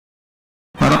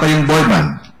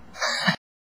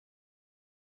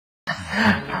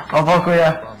Opo,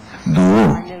 kuya.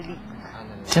 Duo.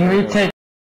 Can we take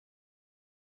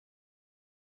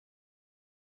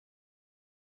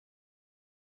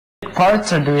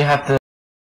parts or do we have to?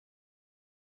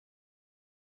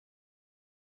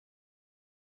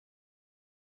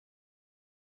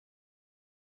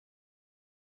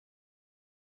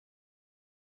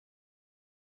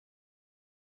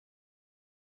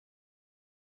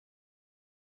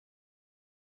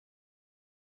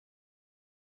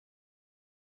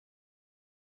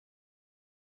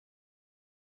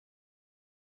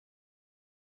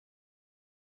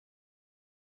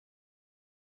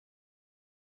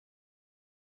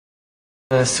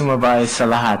 Sumabay sa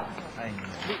lahat.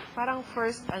 Parang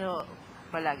first,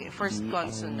 palagi, first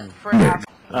consonant, first half.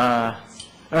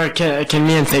 Or can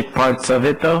me and take parts of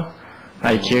it though?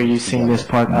 Like here you sing this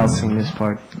part, I'll sing this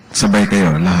part. Sabay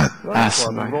kayo, lahat.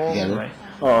 Sabay.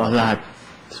 Oo, lahat.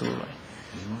 Sabay.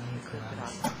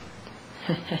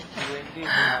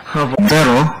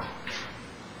 Pero,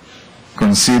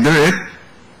 consider it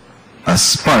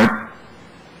as part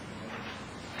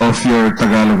of your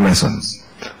Tagalog lessons.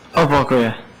 Opo,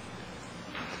 kuya.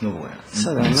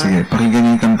 Sige, pakinggan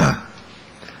niyo yung kanta.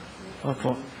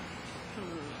 Opo.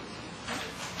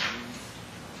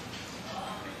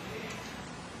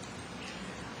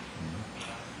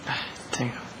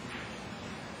 Teka.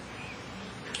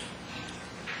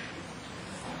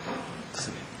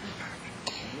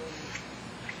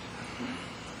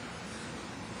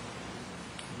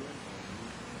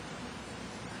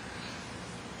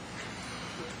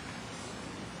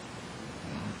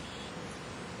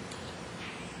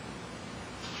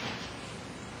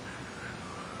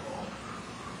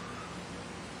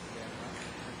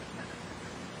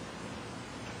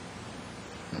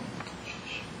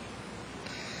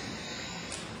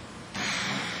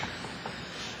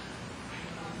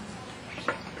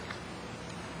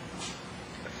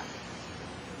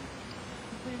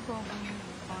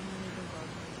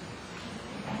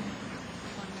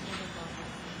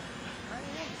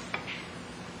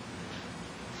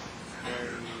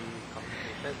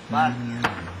 But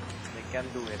they can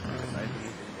do it because I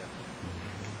believe in them.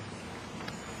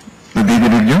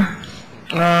 Nadidinig niyo?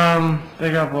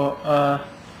 Teka po,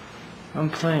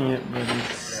 I'm playing it, but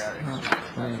it's not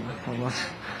playing. Hold on.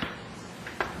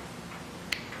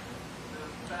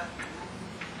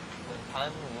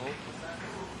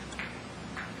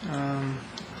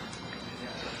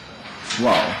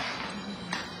 Wow.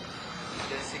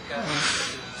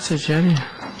 It's a Jenny.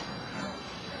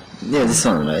 Yeah, this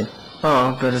one, right?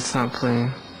 Oh, but it's not playing.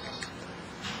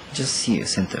 Just here,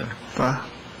 center. Pa.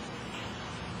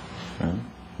 Huh?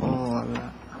 Oh, that.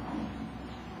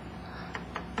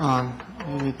 On.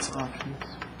 Maybe it's options.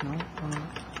 No?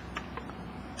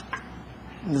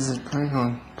 Is it playing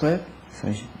on? Play it?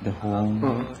 Search the home,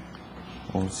 Oh.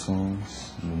 all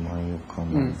songs, lumayo ka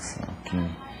man sa akin.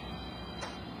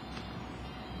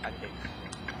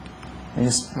 I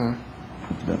just put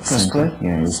that Press center. play?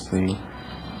 Yeah, just play.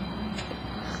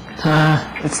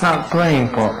 It's not playing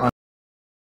po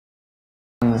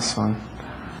on this one.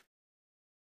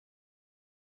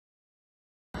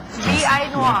 Di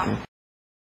ay no.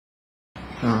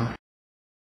 No.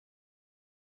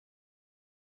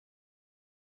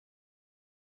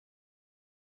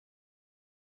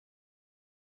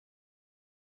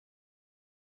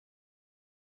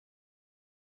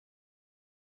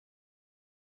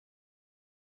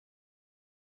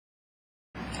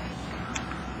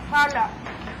 Hala.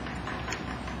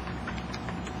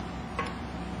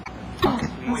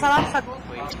 Masarap sa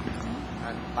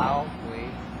And Pao,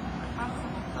 Kuy.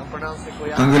 Ang pronounce ni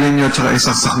Kuya. Tanggalin niyo at saka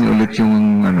isaksak niyo ulit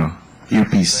yung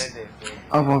earpiece. Pwede.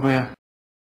 Opo, kuya.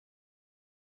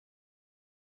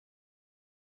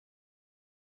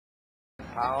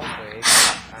 Pao, Kuy.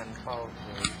 And Pao,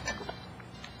 Kuy.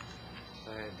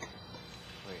 Pwede.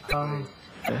 Wait.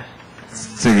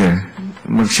 Sige,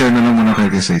 mag-share na lang muna kayo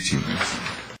kay Seiichi.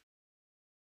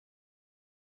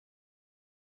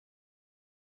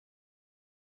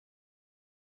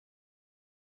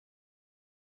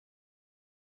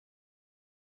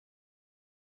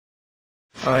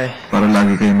 Okay. Para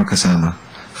lagi kayo magkasama.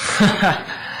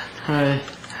 Hi.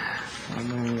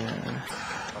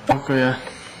 Kuya.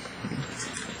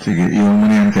 Sige, iwan mo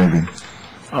na yan, Kevin.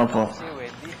 Opo. Si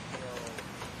Wendy.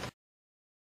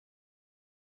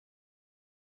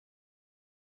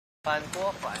 Fan ko,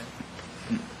 fan.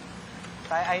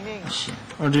 Tayo, Aining.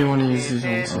 Or do you want to use these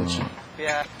ones, Seiichi?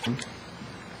 Kaya,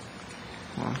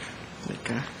 Well, take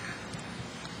care.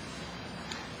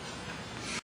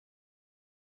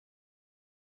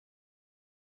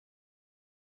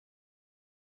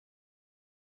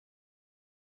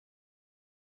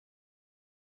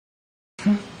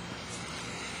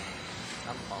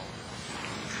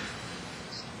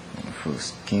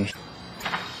 first. Can you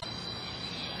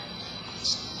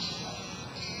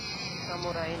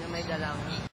Samurai na may dalang.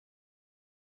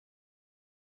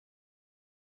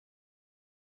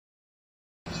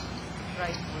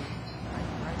 Rifle.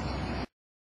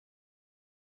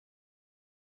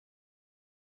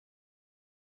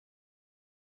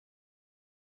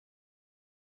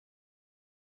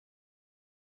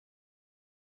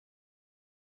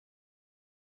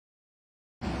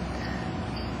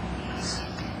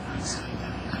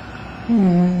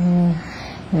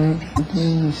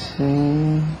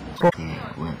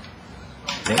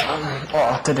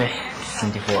 Oh, today.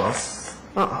 24 hours?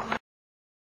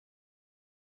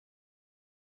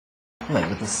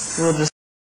 Like this. We'll just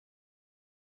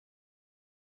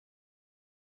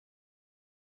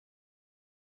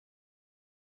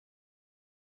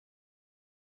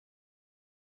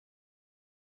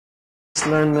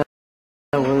learn the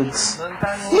words.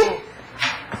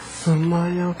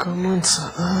 Lumayo ka man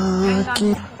sa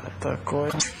akin. At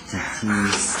ako'y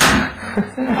Kiss.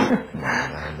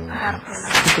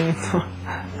 ito.